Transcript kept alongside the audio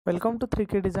Welcome to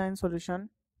 3K Design Solution.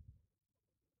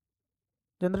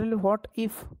 Generally, what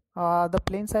if the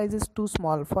plane size is too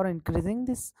small? For increasing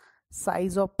this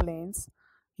size of planes,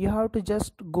 you have to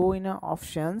just go in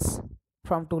options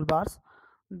from toolbars.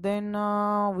 Then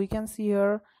we can see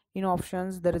here in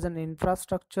options there is an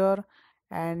infrastructure,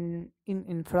 and in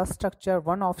infrastructure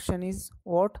one option is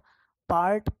what?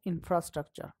 Part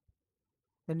infrastructure.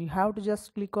 Then you have to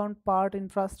just click on part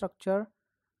infrastructure,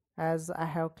 as I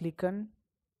have clicked on.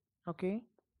 Okay,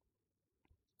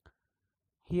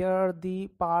 here the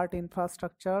part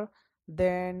infrastructure,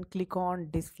 then click on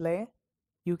display.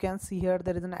 You can see here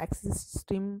there is an axis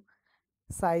stream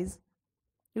size.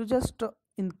 You just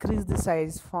increase the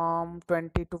size from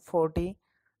 20 to 40.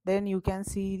 Then you can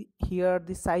see here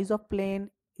the size of plane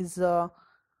is a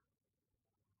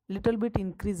little bit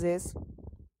increases.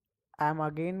 I'm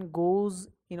again goes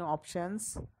in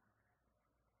options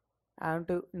and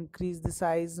to increase the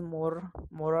size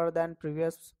more than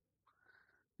previous.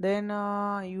 Then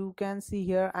you can see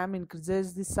here I'm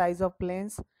increases the size of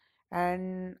planes,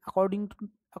 and according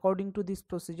to this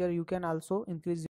procedure you can also increase